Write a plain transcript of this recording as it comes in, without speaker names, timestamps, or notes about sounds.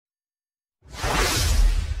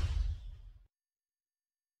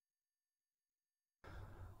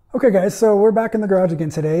Okay guys, so we're back in the garage again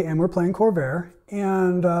today and we're playing Corvair.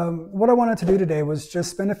 And what I wanted to do today was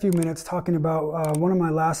just spend a few minutes talking about one of my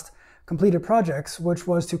last completed projects, which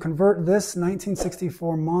was to convert this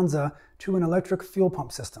 1964 Monza to an electric fuel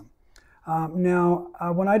pump system.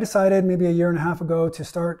 When I decided maybe a year and a half ago to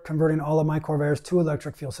start converting all of my Corvairs to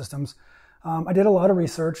electric fuel systems, I did a lot of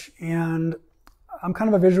research, and I'm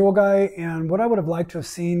kind of a visual guy, and what I would have liked to have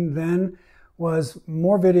seen then was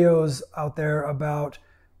more videos out there about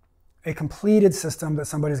a completed system that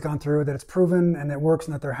somebody's gone through, that it's proven and that works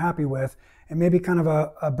and that they're happy with, and maybe kind of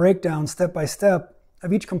a breakdown step by step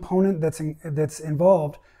of each component that's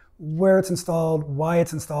involved, where it's installed, why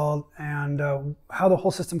it's installed, and how the whole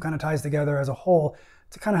system kind of ties together as a whole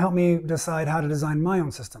to kind of help me decide how to design my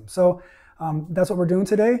own system. So that's what we're doing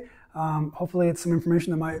today. Hopefully it's some information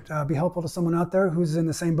that might be helpful to someone out there who's in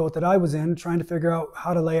the same boat that I was in, trying to figure out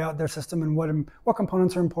how to lay out their system and what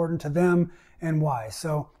components are important to them and why.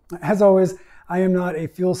 So as always, I am not a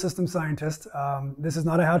fuel system scientist. This is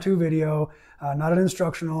not a how-to video, not an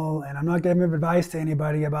instructional, and I'm not giving advice to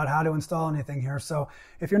anybody about how to install anything here. So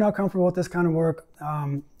if you're not comfortable with this kind of work,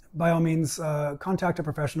 by all means, contact a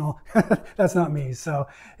professional. That's not me. So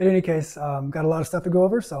in any case, got a lot of stuff to go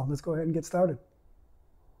over, so let's go ahead and get started.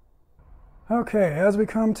 Okay, as we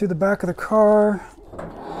come to the back of the car,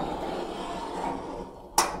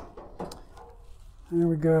 there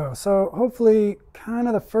we go. So hopefully kind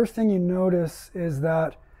of the first thing you notice is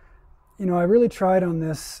that, I really tried on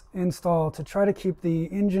this install to try to keep the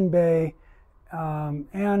engine bay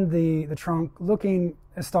and the trunk looking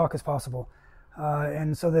as stock as possible.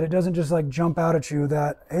 And so that it doesn't just like jump out at you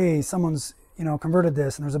that, hey, someone's, converted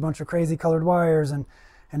this and there's a bunch of crazy colored wires and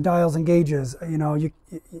dials and gauges.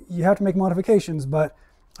 You have to make modifications, but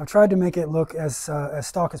I've tried to make it look as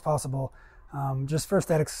stock as possible, just for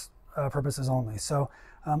aesthetics purposes only. So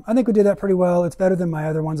I think we did that pretty well. It's better than my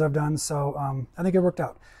other ones I've done, so I think it worked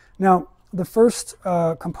out. Now, the first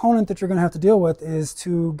component that you're going to have to deal with is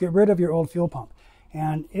to get rid of your old fuel pump.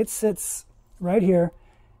 And it sits right here,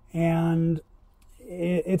 and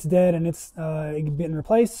it's dead, and it's getting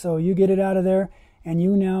replaced, so you get it out of there, and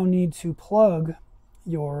you now need to plug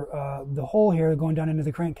the hole here going down into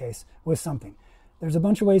the crankcase with something. There's a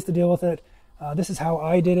bunch of ways to deal with it. This is how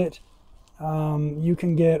I did it. You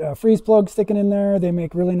can get a freeze plug sticking in there. They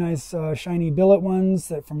make really nice shiny billet ones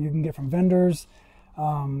that you can get from vendors.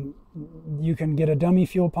 You can get a dummy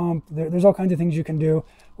fuel pump. There's all kinds of things you can do.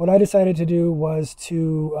 What I decided to do was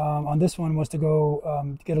to, on this one, was to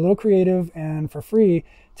go get a little creative and for free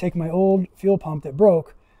take my old fuel pump that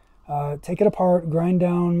broke, take it apart, grind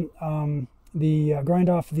off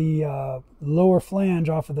the lower flange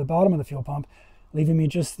off of the bottom of the fuel pump, leaving me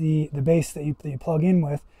just the base that you plug in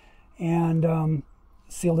with, and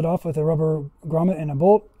sealed it off with a rubber grommet and a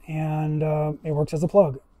bolt, and it works as a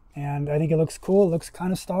plug. And I think it looks cool. It looks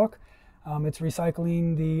kind of stock. It's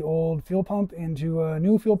recycling the old fuel pump into a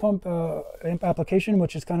new fuel pump application,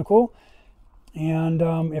 which is kind of cool. And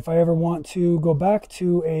if I ever want to go back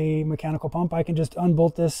to a mechanical pump, I can just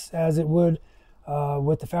unbolt this as it would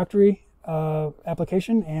with the factory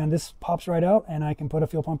application, and this pops right out, and I can put a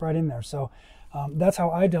fuel pump right in there. So that's how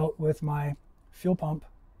I dealt with my fuel pump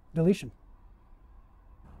deletion.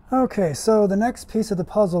 Okay, so the next piece of the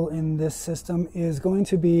puzzle in this system is going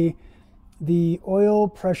to be the oil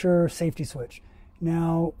pressure safety switch.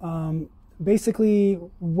 Now, basically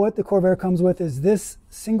what the Corvair comes with is this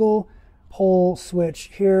single pole switch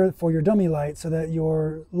here for your dummy light, so that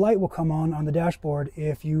your light will come on the dashboard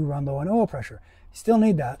if you run low on oil pressure. You still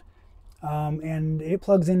need that. And it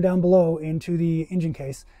plugs in down below into the engine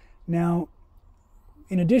case. Now,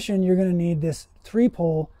 in addition, you're going to need this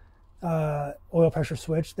 3-pole oil pressure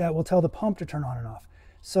switch that will tell the pump to turn on and off.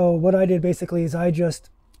 So what I did basically is I just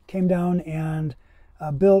came down and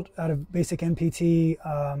built out of basic NPT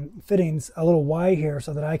fittings a little Y here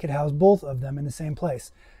so that I could house both of them in the same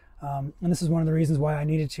place. And this is one of the reasons why I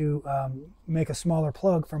needed to make a smaller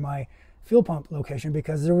plug for my fuel pump location,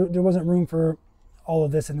 because there wasn't room for all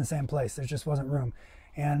of this in the same place. There just wasn't room.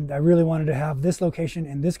 And I really wanted to have this location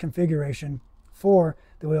in this configuration for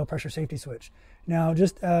the oil pressure safety switch. Now,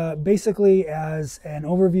 just basically as an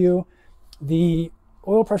overview, the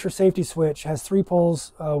oil pressure safety switch has 3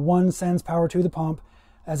 poles. One sends power to the pump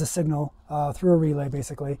as a signal through a relay,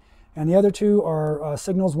 basically. And the other 2 are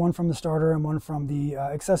signals, one from the starter and one from the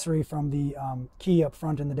accessory from the key up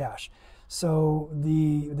front in the dash. So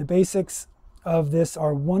the basics of this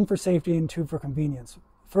are 1 for safety and 2 for convenience.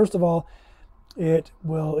 First of all, it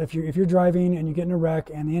will, if you're driving and you get in a wreck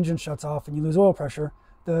and the engine shuts off and you lose oil pressure,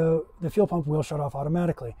 the fuel pump will shut off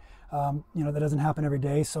automatically. That doesn't happen every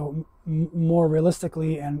day. So more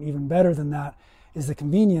realistically, and even better than that, is the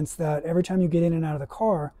convenience that every time you get in and out of the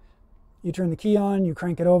car, you turn the key on, you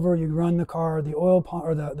crank it over, you run the car, the oil pump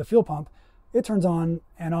or the fuel pump, it turns on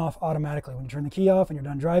and off automatically. When you turn the key off and you're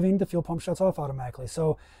done driving, the fuel pump shuts off automatically.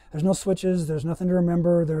 So there's no switches, there's nothing to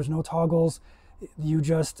remember, there's no toggles. You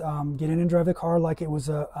just get in and drive the car like it was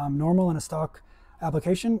a normal and a stock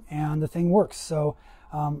application, and the thing works. So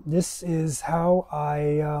this is how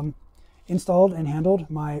I installed and handled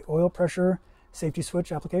my oil pressure safety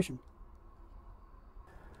switch application.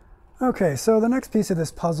 Okay, so the next piece of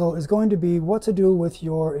this puzzle is going to be what to do with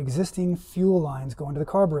your existing fuel lines going to the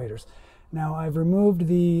carburetors. Now, I've removed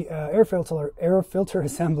the air filter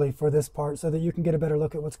assembly for this part so that you can get a better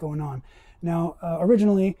look at what's going on. Now,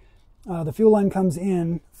 originally, the fuel line comes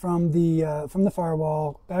in from the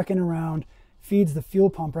firewall, back in and around, feeds the fuel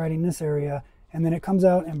pump right in this area, and then it comes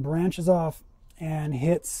out and branches off and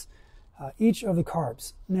hits each of the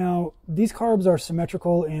carbs. Now, these carbs are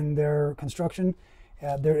symmetrical in their construction.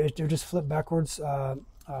 They're just flipped backwards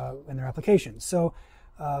in their application. So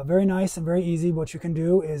very nice and very easy. What you can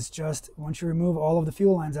do is just, once you remove all of the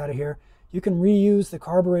fuel lines out of here, you can reuse the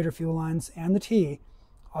carburetor fuel lines and the T.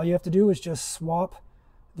 All you have to do is just swap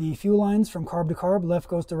the fuel lines from carb to carb. Left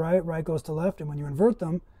goes to right, right goes to left, and when you invert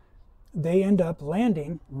them, they end up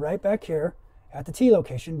landing right back here at the T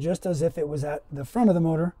location, just as if it was at the front of the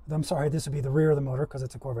motor. I'm sorry, this would be the rear of the motor because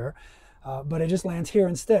it's a Corvair, but it just lands here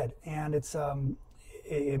instead, and it's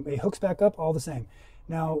it hooks back up all the same.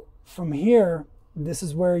 Now, from here, this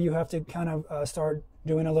is where you have to kind of start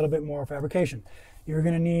doing a little bit more fabrication. You're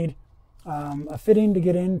going to need a fitting to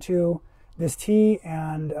get into this T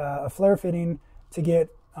and a flare fitting to get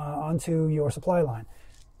onto your supply line.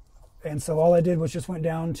 And so all I did was just went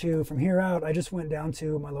down to, from here out, I just went down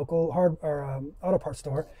to my local auto parts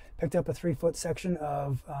store, picked up a 3-foot section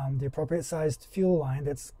of the appropriate sized fuel line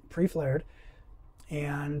that's pre-flared,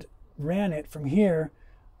 and ran it from here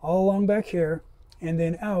all along back here and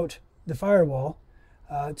then out the firewall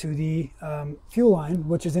to the fuel line,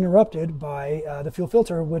 which is interrupted by the fuel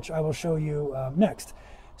filter, which I will show you next.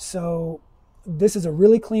 So this is a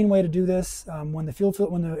really clean way to do this. When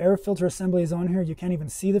the air filter assembly is on here, you can't even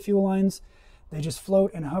see the fuel lines. They just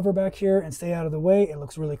float and hover back here and stay out of the way. It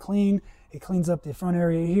looks really clean. It cleans up the front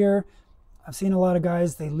area here. I've seen a lot of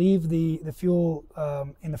guys, they leave the fuel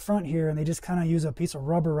in the front here, and they just kind of use a piece of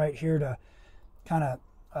rubber right here to kind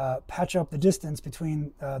of patch up the distance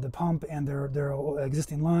between the pump and their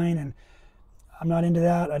existing line. And I'm not into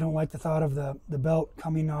that. I don't like the thought of the belt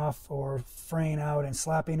coming off or fraying out and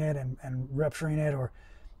slapping it and rupturing it, or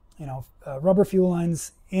rubber fuel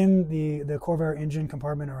lines in the Corvair engine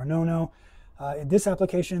compartment are a no-no. In this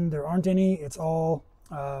application, there aren't any. It's all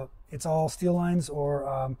steel lines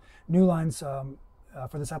or new lines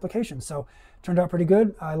for this application. So it turned out pretty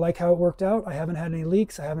good. I like how it worked out. I haven't had any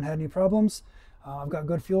leaks. I haven't had any problems. I've got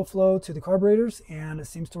good fuel flow to the carburetors, and it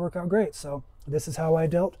seems to work out great. So this is how I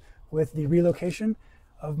dealt with the relocation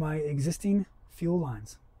of my existing fuel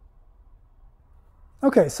lines.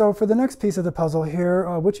 Okay, so for the next piece of the puzzle here,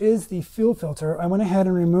 which is the fuel filter, I went ahead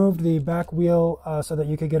and removed the back wheel so that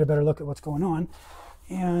you could get a better look at what's going on.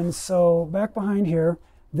 And so back behind here,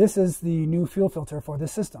 this is the new fuel filter for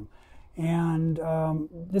this system. And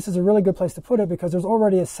this is a really good place to put it because there's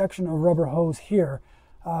already a section of rubber hose here.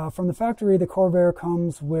 From the factory, the Corvair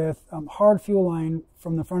comes with hard fuel line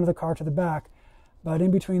from the front of the car to the back, but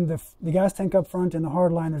in between the gas tank up front and the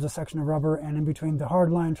hard line, there's a section of rubber, and in between the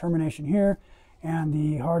hard line termination here and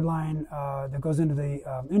the hard line that goes into the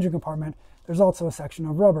engine compartment, there's also a section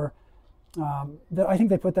of rubber. I think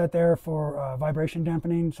they put that there for vibration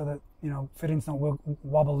dampening, so that fittings don't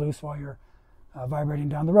wobble loose while you're vibrating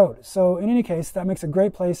down the road. So in any case, that makes a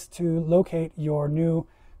great place to locate your new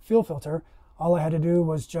fuel filter. All I had to do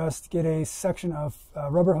was just get a section of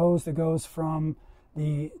rubber hose that goes from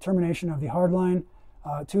the termination of the hard line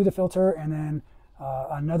to the filter, and then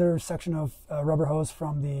another section of rubber hose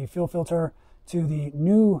from the fuel filter to the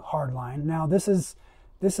new hard line. Now this is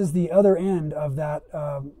the other end of that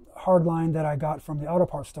hard line that I got from the auto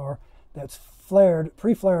parts store that's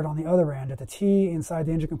pre-flared on the other end at the T inside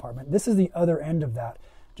the engine compartment. This is the other end of that.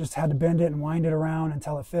 Just had to bend it and wind it around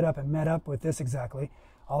until it fit up and met up with this exactly.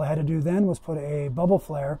 All I had to do then was put a bubble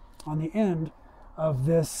flare on the end of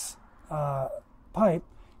this pipe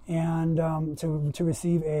and to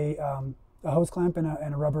receive a hose clamp and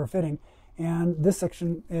a rubber fitting. And this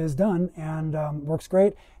section is done and works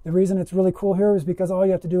great. The reason it's really cool here is because all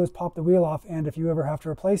you have to do is pop the wheel off, and if you ever have to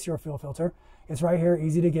replace your fuel filter, it's right here,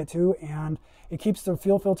 easy to get to, and it keeps the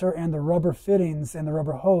fuel filter and the rubber fittings and the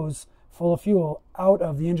rubber hose full of fuel out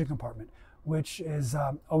of the engine compartment, which is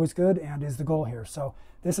always good and is the goal here. So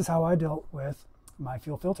this is how I dealt with my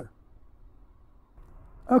fuel filter.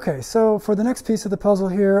 Okay, so for the next piece of the puzzle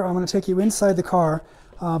here, I'm going to take you inside the car.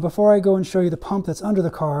 Before I go and show you the pump that's under the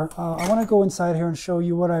car, I want to go inside here and show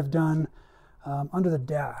you what I've done under the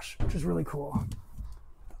dash, which is really cool.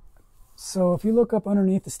 So if you look up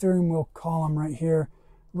underneath the steering wheel column right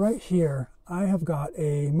here, I have got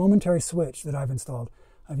a momentary switch that I've installed.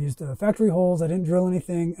 I've used factory holes, I didn't drill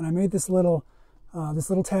anything, and I made this little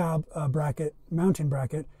tab bracket, mounting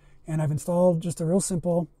bracket, and I've installed just a real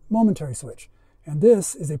simple momentary switch. And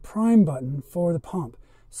this is a prime button for the pump,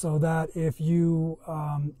 so that if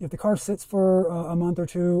the car sits for a month or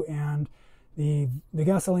two and the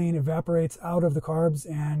gasoline evaporates out of the carbs,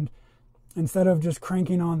 and instead of just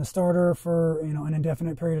cranking on the starter for an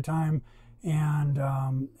indefinite period of time and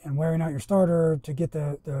wearing out your starter to get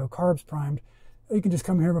the carbs primed, you can just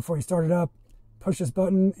come here before you start it up, push this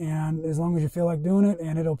button, and as long as you feel like doing it,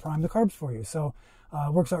 and it'll prime the carbs for you. So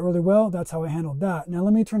it works out really well. That's how I handled that. Now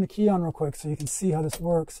let me turn the key on real quick so you can see how this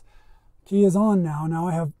works. Key is on now. Now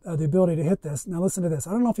I have the ability to hit this. Now listen to this.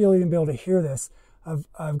 I don't know if you'll even be able to hear this.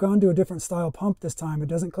 I've gone to a different style pump this time. It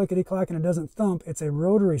doesn't clickety-clack and it doesn't thump. It's a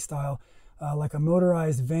rotary style, like a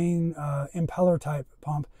motorized vane impeller type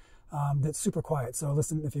pump that's super quiet. So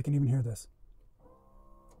listen if you can even hear this.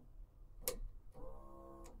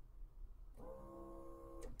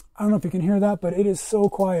 I don't know if you can hear that, but it is so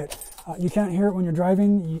quiet. You can't hear it when you're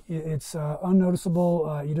driving. It's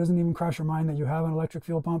unnoticeable. It doesn't even cross your mind that you have an electric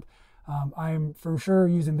fuel pump. I am for sure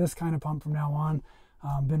using this kind of pump from now on.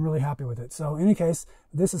 Been really happy with it. So in any case,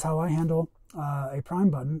 this is how I handle a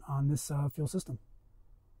prime button on this fuel system.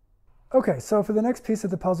 Okay, so for the next piece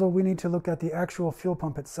of the puzzle, we need to look at the actual fuel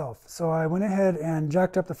pump itself. So I went ahead and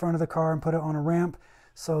jacked up the front of the car and put it on a ramp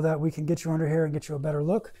so that we can get you under here and get you a better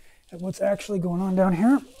look at what's actually going on down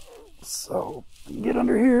here. So get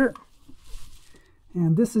under here,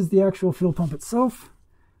 and this is the actual fuel pump itself.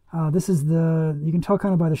 This is you can tell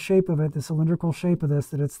kind of by the shape of it, the cylindrical shape of this,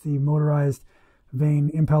 that it's the motorized vane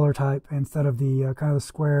impeller type instead of the kind of the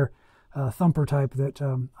square thumper type that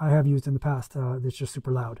I have used in the past. That's just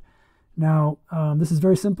super loud. Now this is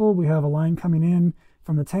very simple. We have a line coming in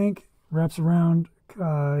from the tank, wraps around,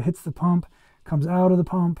 hits the pump, comes out of the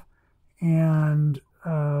pump, and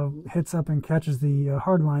hits up and catches the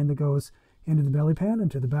hard line that goes into the belly pan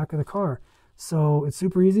into the back of the car. So it's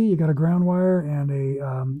super easy. You got a ground wire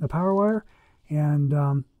and a power wire,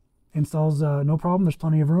 and installs no problem. There's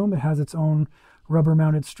plenty of room. It has its own rubber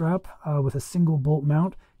mounted strap with a single bolt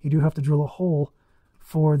mount. You do have to drill a hole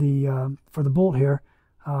for the bolt here,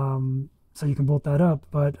 so you can bolt that up,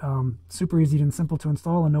 but super easy and simple to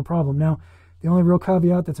install and no problem. Now the only real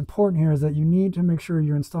caveat that's important here is that you need to make sure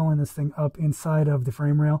you're installing this thing up inside of the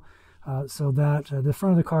frame rail, so that the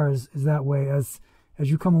front of the car is that way. As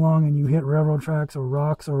you come along and you hit railroad tracks or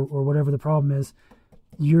rocks or whatever the problem is,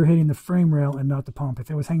 you're hitting the frame rail and not the pump.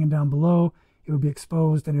 If it was hanging down below, it would be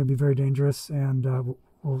exposed and it would be very dangerous, and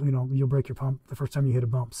you'll break your pump the first time you hit a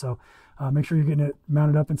bump. So make sure you're getting it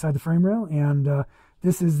mounted up inside the frame rail, and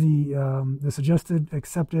this is the suggested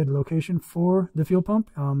accepted location for the fuel pump.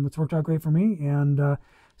 It's worked out great for me, and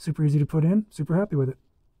super easy to put in. Super happy with it.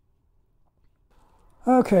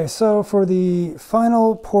 Okay, so for the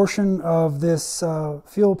final portion of this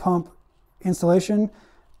fuel pump installation,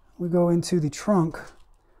 we go into the trunk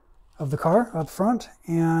of the car up front,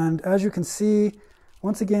 and as you can see,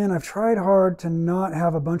 once again, I've tried hard to not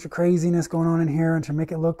have a bunch of craziness going on in here and to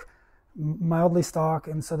make it look mildly stock,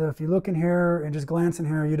 and so that if you look in here and just glance in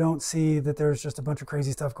here, you don't see that there's just a bunch of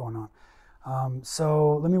crazy stuff going on.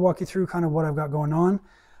 So let me walk you through kind of what I've got going on.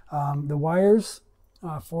 The wires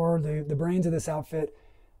for the brains of this outfit,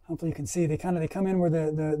 hopefully you can see, they come in where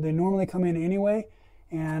they normally come in anyway,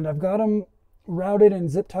 and I've got them routed and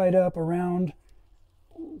zip tied up around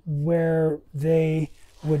where they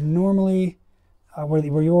would normally,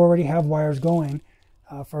 where you already have wires going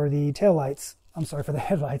for the for the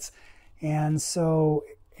headlights. And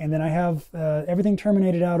then I have everything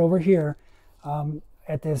terminated out over here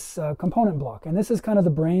at this component block. And this is kind of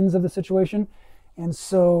the brains of the situation. And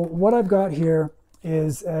so what I've got here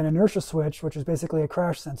is an inertia switch, which is basically a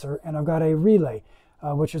crash sensor, and I've got a relay,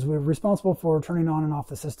 which is responsible for turning on and off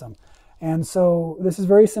the system. And so this is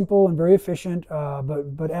very simple and very efficient,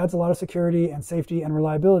 but adds a lot of security and safety and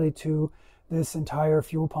reliability to this entire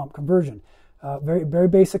fuel pump conversion. Very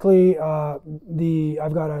basically, I've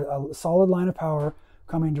got a solid line of power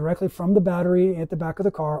coming directly from the battery at the back of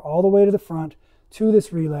the car all the way to the front to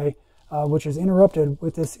this relay, which is interrupted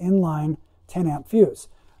with this inline 10 amp fuse.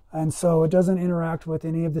 And so it doesn't interact with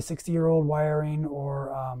any of the 60-year-old wiring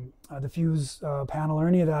or the fuse panel or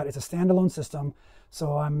any of that. It's a standalone system,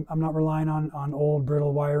 so I'm not relying on old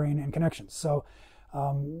brittle wiring and connections. So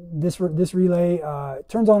This relay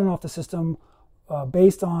turns on and off the system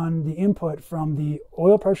based on the input from the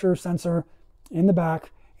oil pressure sensor in the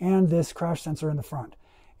back and this crash sensor in the front.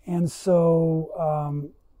 And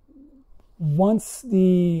so once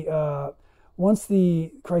the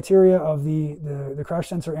criteria of the crash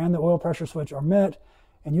sensor and the oil pressure switch are met,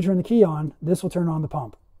 and you turn the key on, this will turn on the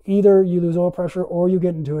pump. Either you lose oil pressure or you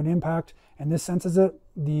get into an impact, and this senses it.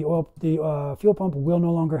 The fuel pump will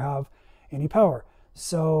no longer have any power.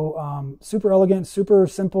 So super elegant, super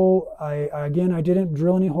simple. Again, I didn't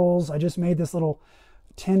drill any holes. I just made this little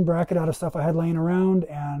tin bracket out of stuff I had laying around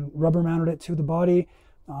and rubber mounted it to the body.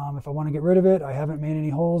 If I want to get rid of it, I haven't made any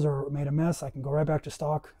holes or made a mess, I can go right back to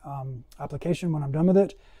stock application when I'm done with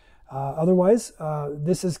it. Otherwise,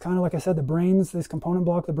 this is kind of, like I said, the brains, this component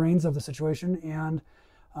block, the brains of the situation, and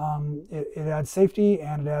it adds safety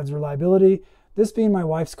and it adds reliability. This being my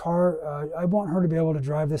wife's car, I want her to be able to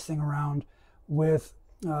drive this thing around with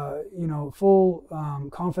full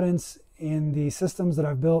confidence in the systems that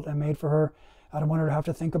I've built and made for her. I don't want her to have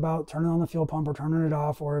to think about turning on the fuel pump or turning it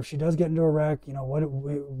off, or if she does get into a wreck,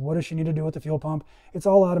 what does she need to do with the fuel pump? It's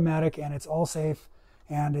all automatic and it's all safe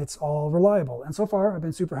and it's all reliable. And so far, I've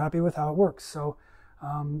been super happy with how it works. So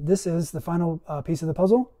this is the final piece of the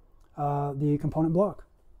puzzle, the component block.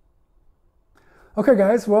 Okay,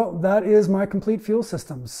 guys, well, that is my complete fuel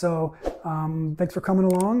system. So thanks for coming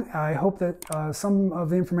along. I hope that some of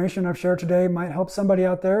the information I've shared today might help somebody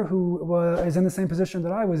out there who is in the same position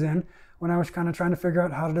that I was in when I was kind of trying to figure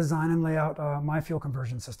out how to design and lay out my fuel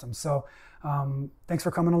conversion system. So thanks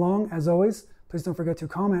for coming along. As always, please don't forget to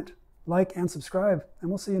comment, like, and subscribe, and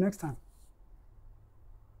we'll see you next time.